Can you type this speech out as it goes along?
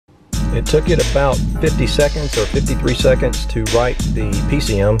It took it about 50 seconds or 53 seconds to write the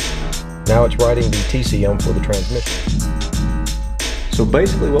PCM. Now it's writing the TCM for the transmission. So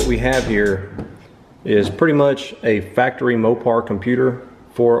basically what we have here is pretty much a factory Mopar computer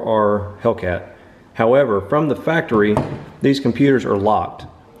for our Hellcat. However, from the factory, these computers are locked.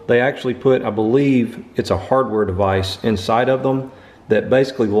 They actually put, I believe it's a hardware device inside of them that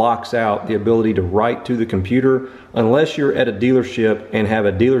basically locks out the ability to write to the computer unless you're at a dealership and have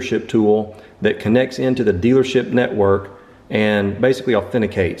a dealership tool that connects into the dealership network and basically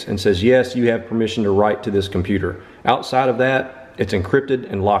authenticates and says, yes, you have permission to write to this computer. Outside of that, it's encrypted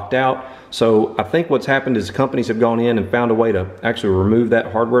and locked out. So I think what's happened is companies have gone in and found a way to actually remove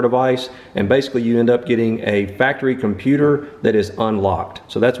that hardware device, and basically you end up getting a factory computer that is unlocked.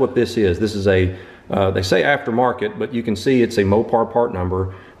 So that's what this is. This is a they say aftermarket, but you can see it's a Mopar part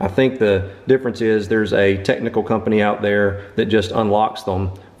number. I think the difference is there's a technical company out there that just unlocks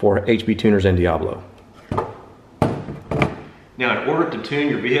them for HPTuners and Diablo. Now, in order to tune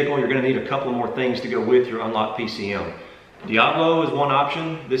your vehicle, you're going to need a couple of more things to go with your unlocked PCM. Diablo is one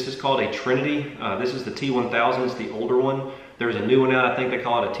option. This is called a Trinity. This is the T1000, it's the older one. There's a new one out, I think they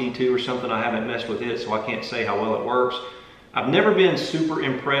call it a T2 or something. I haven't messed with it, so I can't say how well it works. I've never been super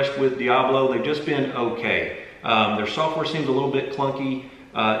impressed with Diablo. They've just been okay. Their software seems a little bit clunky.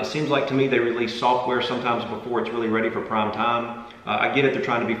 It seems like to me they release software sometimes before it's really ready for prime time. I get it, they're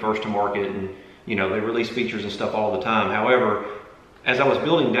trying to be first to market, and you know, they release features and stuff all the time. However, as I was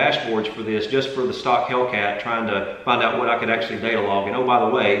building dashboards for this, just for the stock Hellcat, trying to find out what I could actually data log, and oh, by the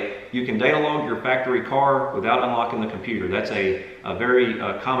way, you can data log your factory car without unlocking the computer. That's a very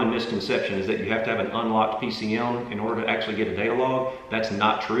common misconception, is that you have to have an unlocked PCM in order to actually get a data log. That's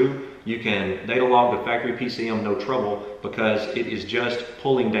not true. You can data log the factory PCM no trouble, because it is just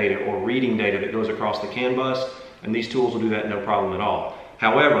pulling data or reading data that goes across the CAN bus, and these tools will do that no problem at all.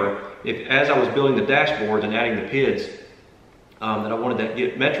 However, as I was building the dashboards and adding the PIDs, that I wanted to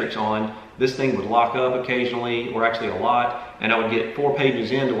get metrics on, this thing would lock up occasionally, or actually a lot, and I would get 4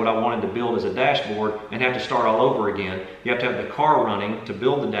 pages into what I wanted to build as a dashboard and have to start all over again. You have to have the car running to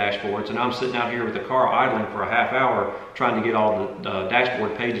build the dashboards, and I'm sitting out here with the car idling for a half hour trying to get all the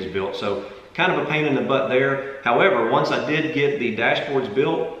dashboard pages built. So kind of a pain in the butt there. However, once I did get the dashboards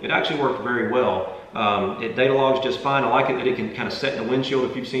built, it actually worked very well. It data logs just fine. I like it that it can kind of set in the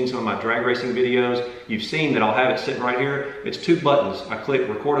windshield. If you've seen some of my drag racing videos, you've seen that I'll have it sitting right here. It's 2 buttons. I click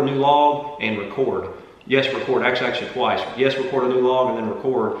record a new log and record. Yes, record, actually twice. Yes, record a new log and then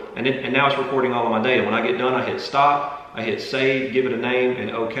record. And now it's recording all of my data. When I get done, I hit stop, I hit save, give it a name,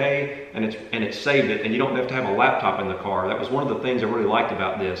 and okay, and it's saved it. And you don't have to have a laptop in the car. That was one of the things I really liked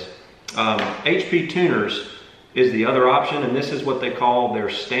about this. HPTuners is the other option, and this is what they call their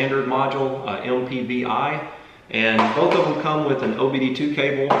standard module, MPVI, and both of them come with an OBD2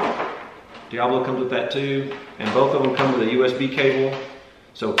 cable. Diablo comes with that too, and both of them come with a USB cable.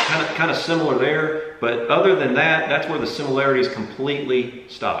 So kind of similar there, but other than that, that's where the similarities completely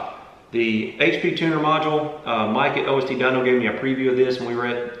stop. The HPTuner module, Mike at OST Dyno gave me a preview of this when we were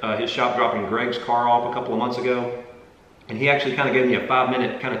at his shop dropping Greg's car off a couple of months ago, and he actually kind of gave me a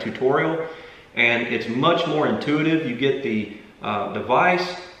 5-minute kind of tutorial. And it's much more intuitive. You get the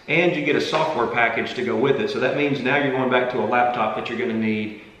device and you get a software package to go with it. So that means now you're going back to a laptop that you're going to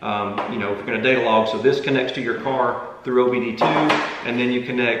need, you know, if you're going to data log. So this connects to your car through OBD2, and then you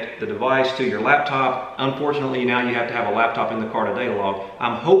connect the device to your laptop. Unfortunately, now you have to have a laptop in the car to data log.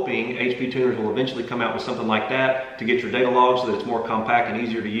 I'm hoping HPTuners will eventually come out with something like that to get your data logs so that it's more compact and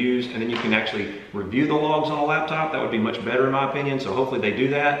easier to use, and then you can actually review the logs on a laptop. That would be much better in my opinion, so hopefully they do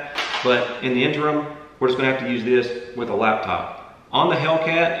that. But in the interim, we're just going to have to use this with a laptop. On the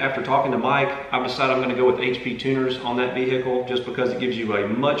Hellcat, after talking to Mike, I've decided I'm going to go with HPTuners on that vehicle just because it gives you a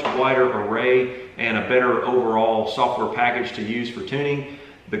much wider array and a better overall software package to use for tuning.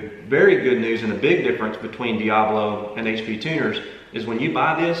 The very good news and the big difference between Diablo and HPTuners is when you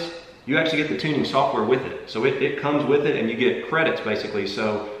buy this, you actually get the tuning software with it. So it comes with it and you get credits basically.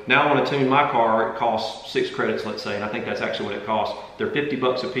 So now I want to tune my car, it costs 6 credits, let's say, and I think that's actually what it costs. They're 50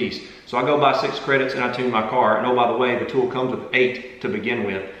 bucks a piece. So I go buy 6 credits and I tune my car. And oh, by the way, the tool comes with 8 to begin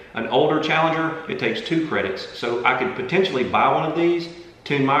with. An older Challenger, it takes 2 credits. So I could potentially buy one of these,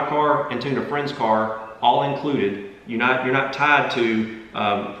 tune my car and tune a friend's car, all included. You're not tied to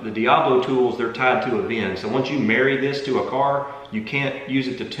the Diablo tools, they're tied to a VIN. So once you marry this to a car, you can't use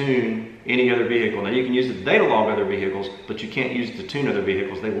it to tune any other vehicle. Now you can use it to data log other vehicles, but you can't use it to tune other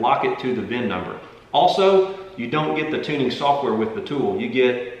vehicles. They lock it to the VIN number. Also, you don't get the tuning software with the tool. You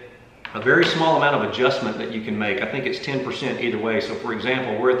get a very small amount of adjustment that you can make. I think it's 10% either way. So for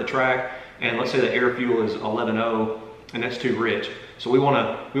example, we're at the track and let's say the air fuel is 11.0 and that's too rich. So we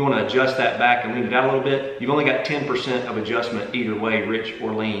want to adjust that back and lean it out a little bit. You've only got 10% of adjustment either way, rich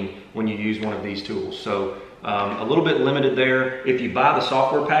or lean, when you use one of these tools. So a little bit limited there. If you buy the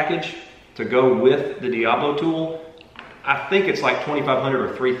software package to go with the Diablo tool, I think it's like $2,500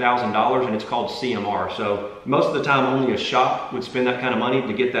 or $3,000, and it's called CMR. So most of the time only a shop would spend that kind of money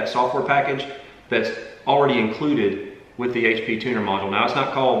to get that software package that's already included with the HPTuner module. Now it's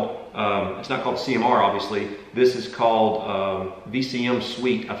not called CMR, obviously. This is called VCM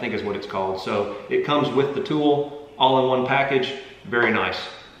Suite, I think is what it's called. So it comes with the tool, all in one package. Very nice.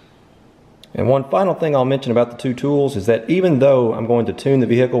 And one final thing I'll mention about the two tools is that even though I'm going to tune the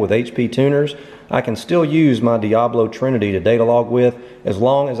vehicle with HPTuners, I can still use my Diablo Trinity to data log with, as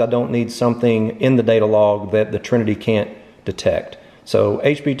long as I don't need something in the data log that the Trinity can't detect. So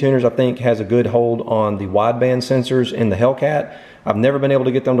HPTuners, I think, has a good hold on the wideband sensors in the Hellcat. I've never been able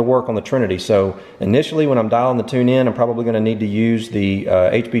to get them to work on the Trinity. So initially when I'm dialing the tune in, I'm probably going to need to use the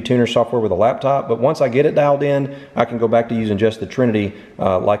HPTuner software with a laptop. But once I get it dialed in, I can go back to using just the Trinity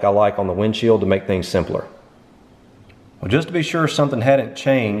like I like on the windshield to make things simpler. Well, just to be sure something hadn't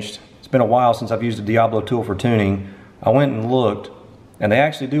changed, it's been a while since I've used a Diablo tool for tuning. I went and looked, and they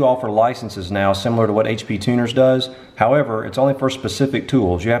actually do offer licenses now similar to what HPTuners does. However, it's only for specific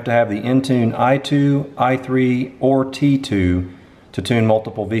tools. You have to have the Intune i2, i3, or T2 to tune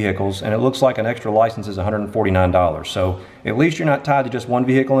multiple vehicles, and it looks like an extra license is $149. So at least you're not tied to just one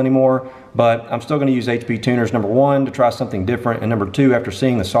vehicle anymore, but I'm still going to use HPTuners, number one, to try something different, and number two, after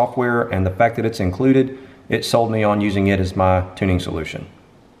seeing the software and the fact that it's included, it sold me on using it as my tuning solution.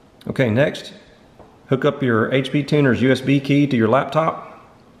 Okay, next, hook up your HPTuners USB key to your laptop.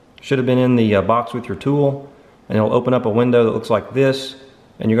 Should have been in the box with your tool, and it'll open up a window that looks like this,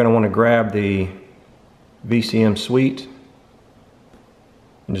 and you're going to want to grab the VCM Suite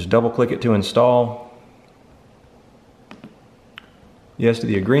and just double click it to install. Yes to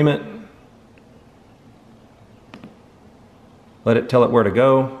the agreement. Let it tell it where to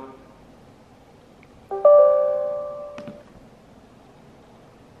go.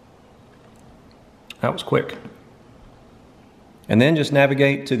 That was quick. And then just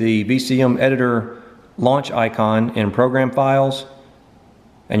navigate to the VCM editor launch icon in program files,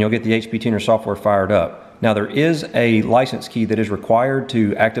 and you'll get the HPTuner software fired up. Now there is a license key that is required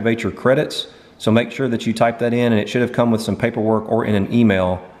to activate your credits, so make sure that you type that in, and it should have come with some paperwork or in an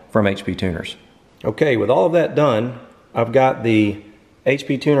email from HPTuners. Okay, with all of that done, I've got the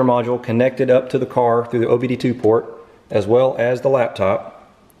HPTuner module connected up to the car through the OBD2 port, as well as the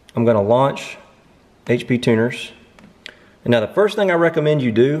laptop. I'm going to launch HPTuners. And now the first thing I recommend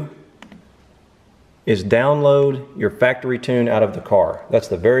you do is download your factory tune out of the car. That's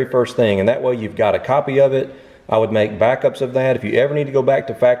the very first thing, and that way you've got a copy of it. I would make backups of that. If you ever need to go back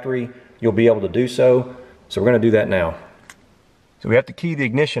to factory, you'll be able to do so. So we're going to do that now. So we have to key the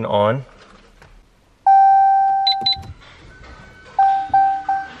ignition on.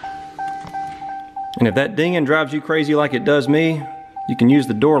 And if that dinging drives you crazy like it does me, you can use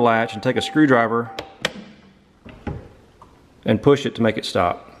the door latch and take a screwdriver and push it to make it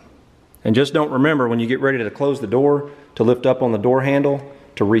stop. And just don't remember when you get ready to close the door to lift up on the door handle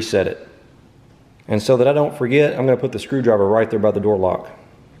to reset it. And so that I don't forget, I'm going to put the screwdriver right there by the door lock.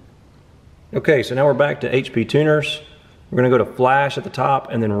 Okay, so now we're back to HPTuners. We're going to go to Flash at the top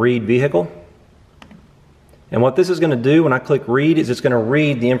and then Read Vehicle. And what this is going to do when I click Read is it's going to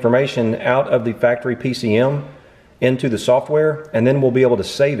read the information out of the factory PCM into the software, and then we'll be able to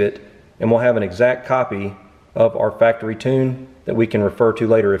save it, and we'll have an exact copy of our factory tune that we can refer to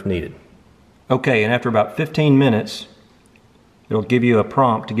later if needed. Okay, and after about 15 minutes, it'll give you a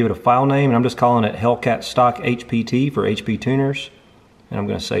prompt to give it a file name, and I'm just calling it Hellcat Stock HPT for HPTuners, and I'm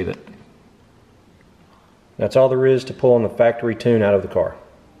going to save it. That's all there is to pulling the factory tune out of the car.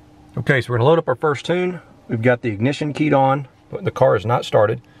 Okay, so we're going to load up our first tune. We've got the ignition keyed on, but the car is not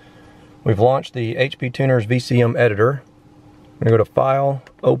started. We've launched the HPTuners VCM editor. We're going to go to File,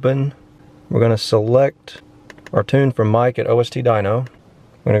 Open. We're going to select our tune from Mike at OST Dyno.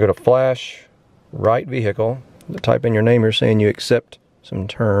 We're going to go to Flash, Write Vehicle. Type in your name here saying you accept some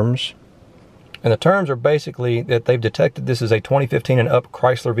terms. And the terms are basically that they've detected this is a 2015 and up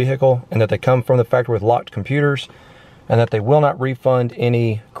Chrysler vehicle, and that they come from the factory with locked computers, and that they will not refund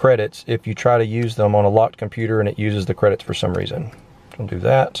any credits if you try to use them on a locked computer and it uses the credits for some reason. We'll do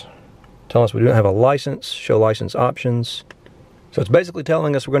that. Tell us we don't have a license, show license options. So it's basically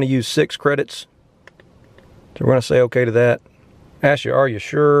telling us we're going to use 6 credits. So we're going to say okay to that. Ask you, are you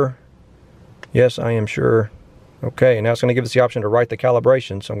sure? Yes, I am sure. Okay, now it's going to give us the option to write the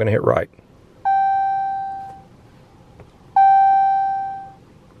calibration, so I'm going to hit write.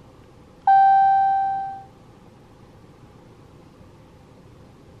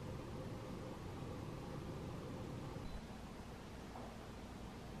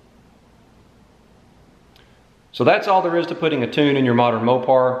 So that's all there is to putting a tune in your modern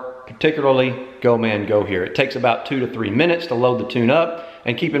Mopar, particularly Go Man Go here. It takes about 2 to 3 minutes to load the tune up.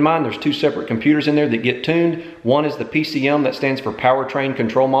 And keep in mind, there's 2 separate computers in there that get tuned. One is the PCM, that stands for Powertrain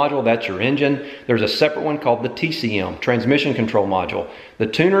Control Module. That's your engine. There's a separate one called the TCM, Transmission Control Module. The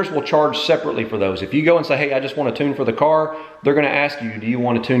tuners will charge separately for those. If you go and say, hey, I just want to tune for the car, they're going to ask you, do you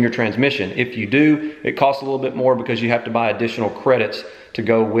want to tune your transmission? If you do, it costs a little bit more because you have to buy additional credits to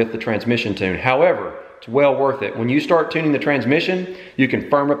go with the transmission tune. However, it's well worth it. When you start tuning the transmission, you can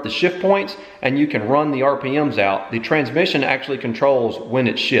firm up the shift points and you can run the RPMs out. The transmission actually controls when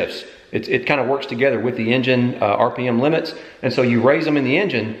it shifts. It kind of works together with the engine RPM limits. And so you raise them in the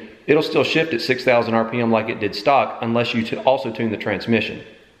engine, it'll still shift at 6,000 RPM like it did stock unless you also tune the transmission.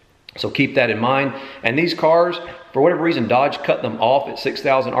 So keep that in mind. And these cars, for whatever reason, Dodge cut them off at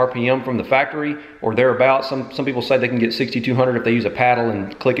 6,000 RPM from the factory or thereabouts. Some people say they can get 6,200 if they use a paddle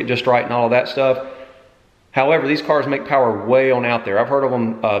and click it just right and all of that stuff. However, these cars make power way on out there. I've heard of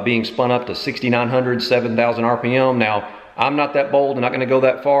them being spun up to 6,900, 7,000 RPM. Now, I'm not that bold and not gonna go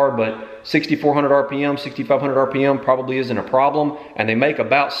that far, but 6,400 RPM, 6,500 RPM probably isn't a problem. And they make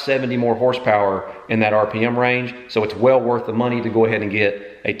about 70 more horsepower in that RPM range. So it's well worth the money to go ahead and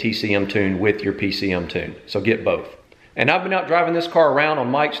get a TCM tune with your PCM tune. So get both. And I've been out driving this car around on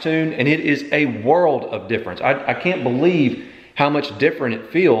Mike's tune, and it is a world of difference. I can't believe how much different it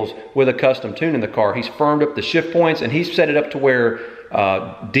feels with a custom tune in the car. He's firmed up the shift points and he's set it up to where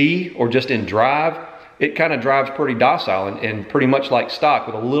D, or just in drive, it kind of drives pretty docile and pretty much like stock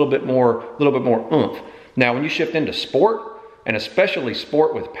with a little bit more oomph. Now when you shift into sport, and especially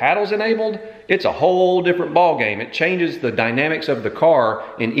sport with paddles enabled, it's a whole different ball game. It changes the dynamics of the car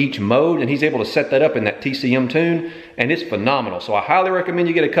in each mode, and he's able to set that up in that TCM tune, and it's phenomenal. So I highly recommend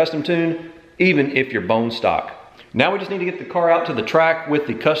you get a custom tune, even if you're bone stock. Now we just need to get the car out to the track with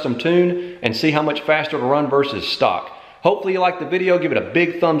the custom tune and see how much faster it'll run versus stock. Hopefully you liked the video. Give it a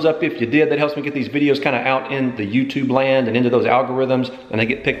big thumbs up if you did. That helps me get these videos kind of out in the YouTube land and into those algorithms, and they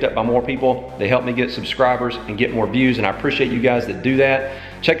get picked up by more people. They help me get subscribers and get more views, and I appreciate you guys that do that.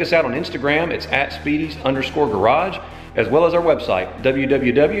 Check us out on Instagram. It's @Speedys_garage, as well as our website,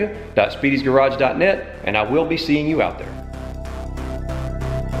 www.speedysgarage.net, and I will be seeing you out there.